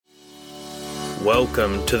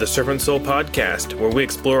Welcome to the Servant Soul Podcast, where we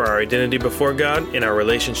explore our identity before God and our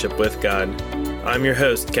relationship with God. I'm your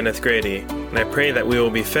host, Kenneth Grady, and I pray that we will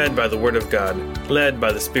be fed by the Word of God, led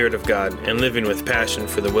by the Spirit of God, and living with passion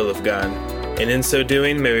for the will of God. And in so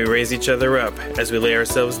doing, may we raise each other up as we lay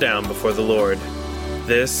ourselves down before the Lord.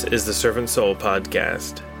 This is the Servant Soul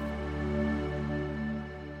Podcast.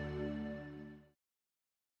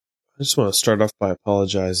 I just want to start off by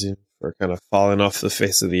apologizing for kind of falling off the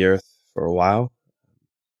face of the earth for a while.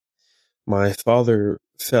 My father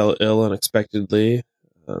fell ill unexpectedly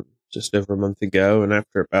just over a month ago, and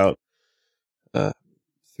after about 3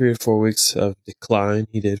 or 4 weeks of decline,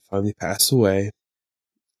 he did finally pass away.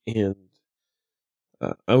 And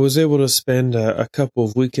I was able to spend a couple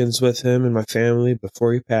of weekends with him and my family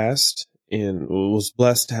before he passed, and was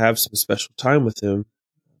blessed to have some special time with him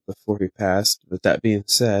before he passed. But that being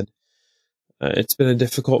said, it's been a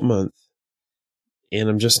difficult month, and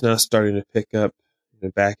I'm just now starting to pick up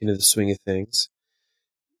back into the swing of things.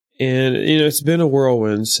 And, it's been a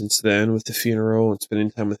whirlwind since then with the funeral and spending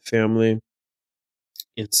time with family.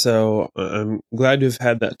 And so I'm glad to have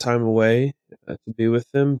had that time away to be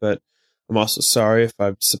with them, but I'm also sorry if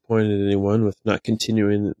I've disappointed anyone with not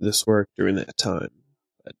continuing this work during that time.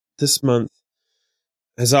 But this month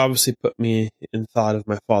has obviously put me in thought of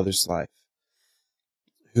my father's life,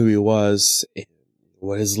 who he was, and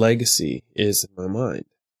what his legacy is in my mind.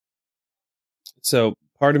 So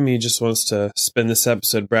part of me just wants to spend this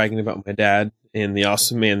episode bragging about my dad and the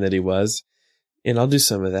awesome man that he was, and I'll do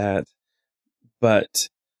some of that. But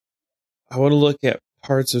I want to look at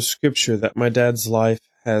parts of Scripture that my dad's life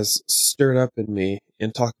has stirred up in me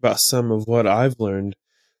and talk about some of what I've learned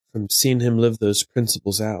from seeing him live those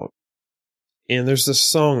principles out. And there's this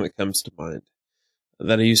song that comes to mind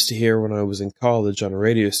that I used to hear when I was in college on a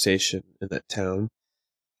radio station in that town,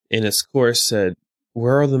 and its chorus said,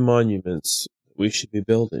 "Where are the monuments we should be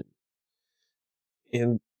building?"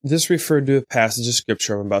 And this referred to a passage of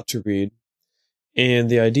Scripture I'm about to read. And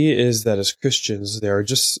the idea is that as Christians, there are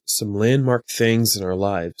just some landmark things in our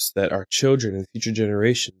lives that our children and future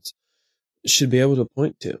generations should be able to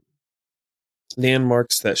point to.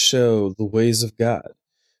 Landmarks that show the ways of God,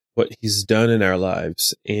 what He's done in our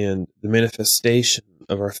lives, and the manifestation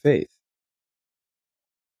of our faith.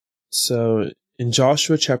 So in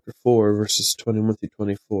Joshua chapter 4, verses 21 through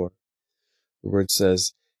 24, the word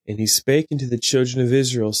says, "And he spake unto the children of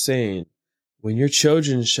Israel, saying, When your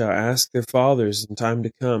children shall ask their fathers in time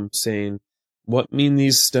to come, saying, What mean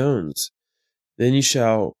these stones? Then you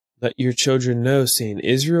shall let your children know, saying,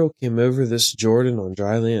 Israel came over this Jordan on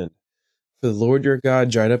dry land. For the Lord your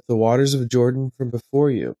God dried up the waters of Jordan from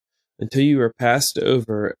before you, until you were passed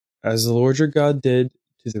over, as the Lord your God did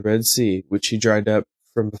to the Red Sea, which he dried up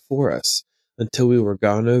from before us, until we were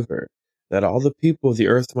gone over, that all the people of the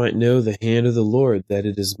earth might know the hand of the Lord, that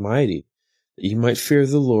it is mighty, that you might fear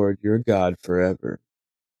the Lord your God forever."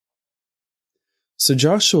 So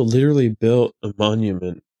Joshua literally built a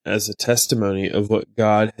monument as a testimony of what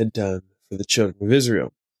God had done for the children of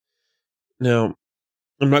Israel. Now,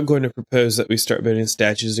 I'm not going to propose that we start building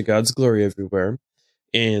statues of God's glory everywhere,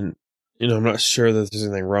 and I'm not sure that there's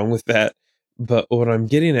anything wrong with that, but what I'm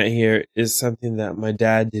getting at here is something that my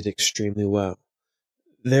dad did extremely well.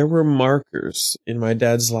 There were markers in my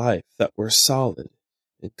dad's life that were solid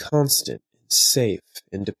and constant and safe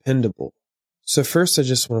and dependable. So first, I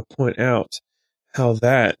just want to point out how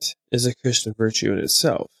that is a Christian virtue in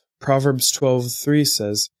itself. Proverbs 12:3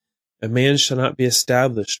 says, "A man shall not be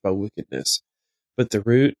established by wickedness, but the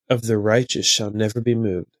root of the righteous shall never be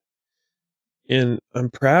moved." And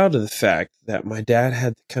I'm proud of the fact that my dad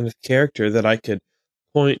had the kind of character that I could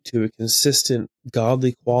point to a consistent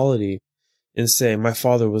godly quality and say, my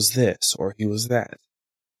father was this, or he was that.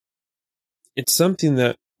 It's something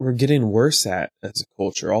that we're getting worse at as a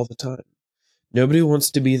culture all the time. Nobody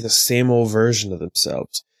wants to be the same old version of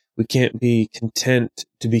themselves. We can't be content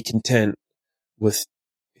to be content with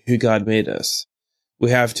who God made us.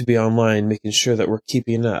 We have to be online making sure that we're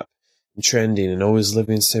keeping up and trending and always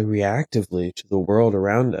living so reactively to the world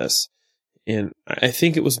around us. And I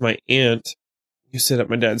think it was my aunt who said at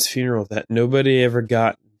my dad's funeral that nobody ever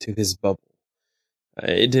got into his bubble.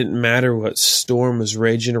 It didn't matter what storm was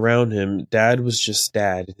raging around him. Dad was just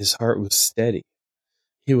dad, and his heart was steady.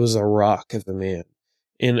 He was a rock of a man.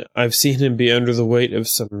 And I've seen him be under the weight of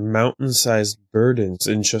some mountain-sized burdens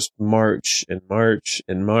and just march and march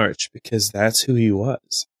and march, because that's who he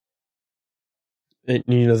was. And,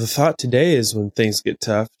 the thought today is when things get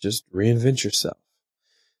tough, just reinvent yourself.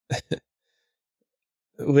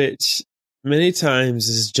 Which many times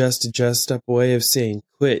is just a dressed-up way of saying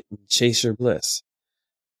quit and chase your bliss.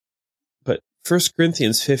 But 1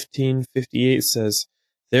 Corinthians 15:58 says,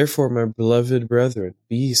 "Therefore, my beloved brethren,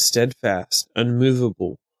 be steadfast,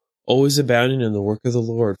 unmovable, always abounding in the work of the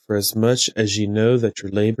Lord, for as much as ye know that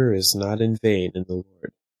your labor is not in vain in the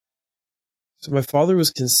Lord." So my father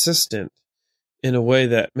was consistent in a way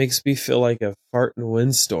that makes me feel like a fart in a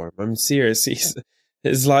windstorm. I'm serious.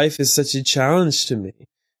 His life is such a challenge to me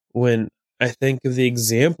when I think of the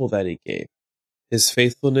example that he gave. His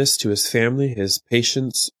faithfulness to his family, his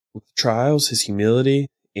patience with trials, his humility,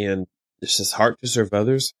 and just his heart to serve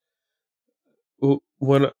others.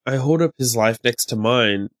 When I hold up his life next to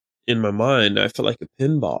mine, in my mind, I feel like a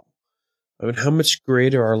pinball. I mean, how much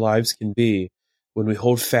greater our lives can be when we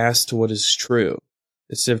hold fast to what is true,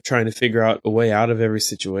 instead of trying to figure out a way out of every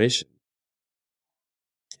situation.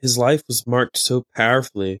 His life was marked so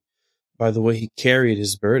powerfully by the way he carried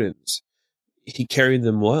his burdens. He carried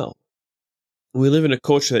them well. We live in a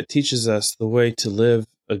culture that teaches us the way to live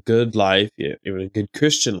a good life, even a good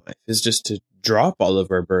Christian life, is just to drop all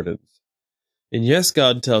of our burdens. And yes,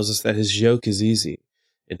 God tells us that his yoke is easy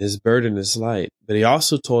and his burden is light, but he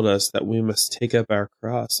also told us that we must take up our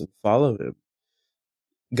cross and follow him.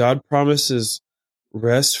 God promises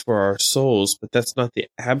rest for our souls, but that's not the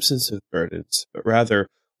absence of burdens, but rather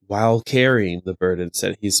while carrying the burdens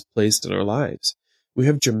that he's placed in our lives. We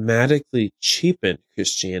have dramatically cheapened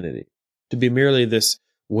Christianity to be merely this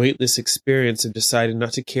weightless experience of deciding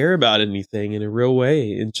not to care about anything in a real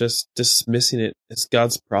way and just dismissing it as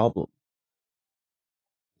God's problem.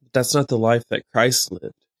 But that's not the life that Christ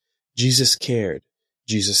lived. Jesus cared.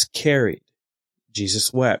 Jesus carried.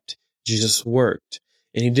 Jesus wept. Jesus worked.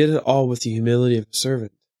 And he did it all with the humility of a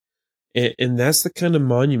servant. And that's the kind of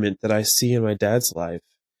monument that I see in my dad's life.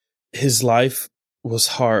 His life was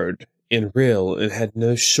hard and real and had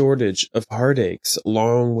no shortage of heartaches,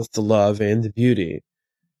 along with the love and the beauty.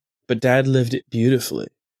 But Dad lived it beautifully,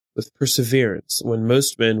 with perseverance. When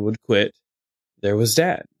most men would quit, there was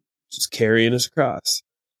Dad, just carrying his cross.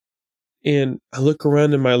 And I look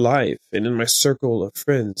around in my life and in my circle of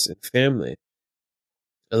friends and family.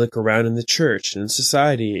 I look around in the church and in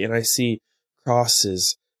society, and I see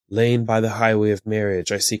crosses laying by the highway of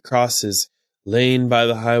marriage. I see crosses laying by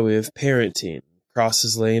the highway of parenting.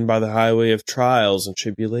 Crosses laying by the highway of trials and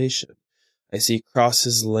tribulation. I see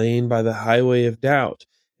crosses laying by the highway of doubt.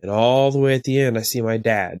 And all the way at the end, I see my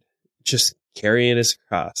dad just carrying his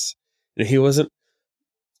cross. And he wasn't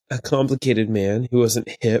a complicated man. He wasn't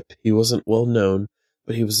hip. He wasn't well known,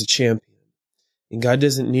 but he was a champion. And God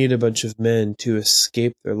doesn't need a bunch of men to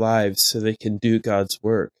escape their lives so they can do God's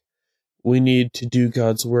work. We need to do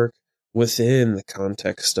God's work within the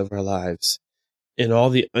context of our lives, in all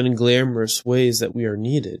the unglamorous ways that we are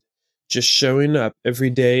needed, just showing up every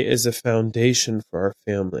day as a foundation for our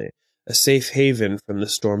family, a safe haven from the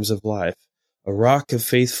storms of life, a rock of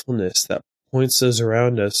faithfulness that points those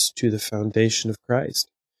around us to the foundation of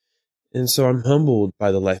Christ. And so I'm humbled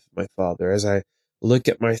by the life of my father. As I look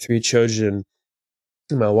at my 3 children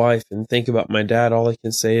and my wife and think about my dad, all I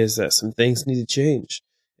can say is that some things need to change.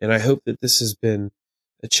 And I hope that this has been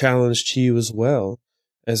a challenge to you as well,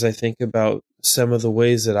 as I think about some of the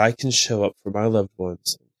ways that I can show up for my loved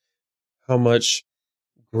ones, how much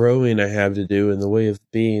growing I have to do in the way of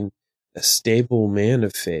being a stable man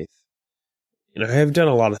of faith. And I have done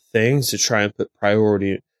a lot of things to try and put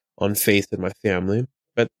priority on faith in my family,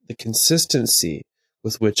 but the consistency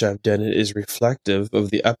with which I've done it is reflective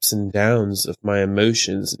of the ups and downs of my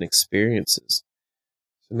emotions and experiences.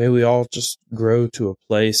 So may we all just grow to a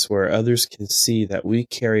place where others can see that we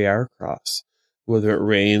carry our cross, whether it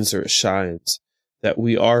rains or it shines, that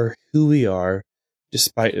we are who we are,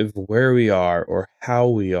 despite of where we are or how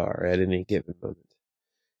we are at any given moment.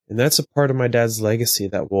 And that's a part of my dad's legacy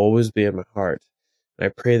that will always be in my heart. And I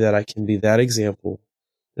pray that I can be that example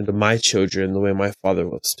to my children the way my father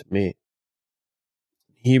was to me.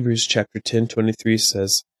 Hebrews chapter 10:23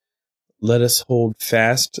 says, "Let us hold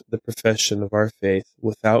fast the profession of our faith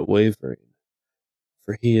without wavering,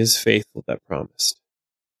 for he is faithful that promised."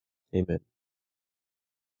 Amen.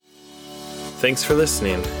 Thanks for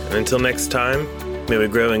listening, and until next time, may we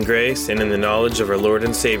grow in grace and in the knowledge of our Lord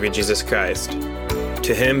and Savior Jesus Christ.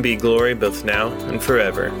 To him be glory both now and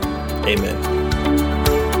forever. Amen.